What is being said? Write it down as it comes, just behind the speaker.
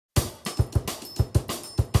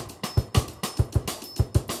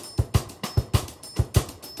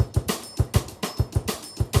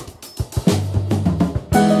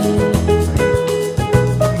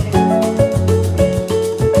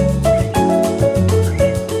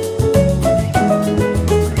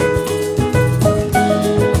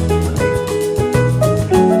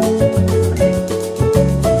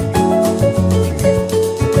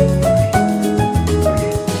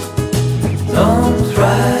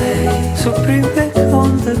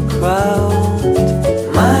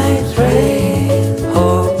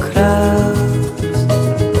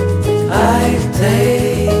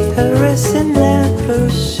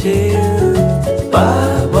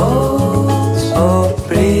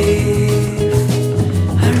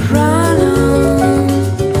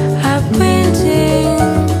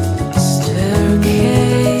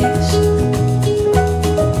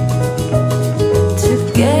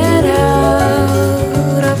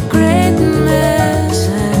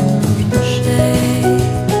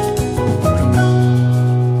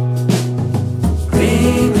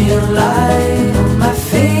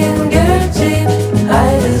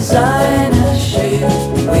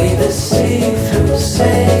see-through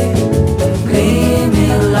say,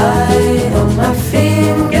 gleaming light on my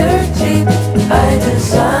fingertip. I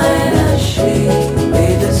design a sheet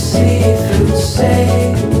with a see-through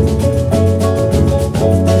say,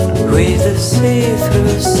 with a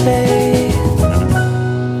see-through say.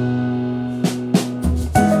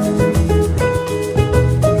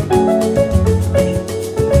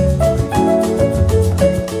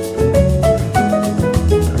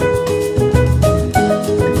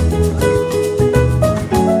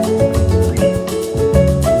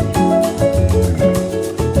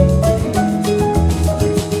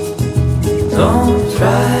 Don't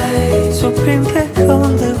try to bring back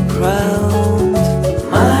on the ground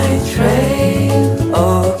my trail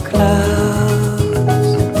of clouds.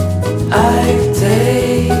 I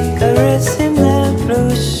take a rest in the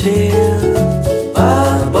blue shield,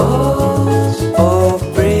 bubbles of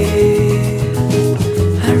breeze.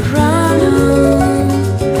 I run on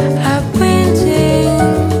a winding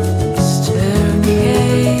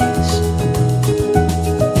staircase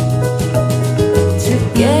to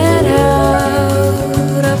get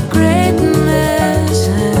out of greatness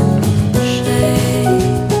and shade.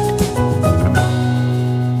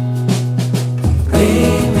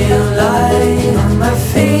 Gleaming light on my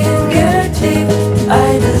fingertip.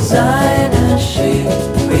 I design a shape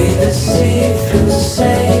with a see-through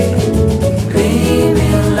say.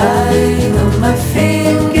 Gleaming light on my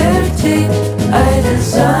fingertip. I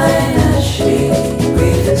design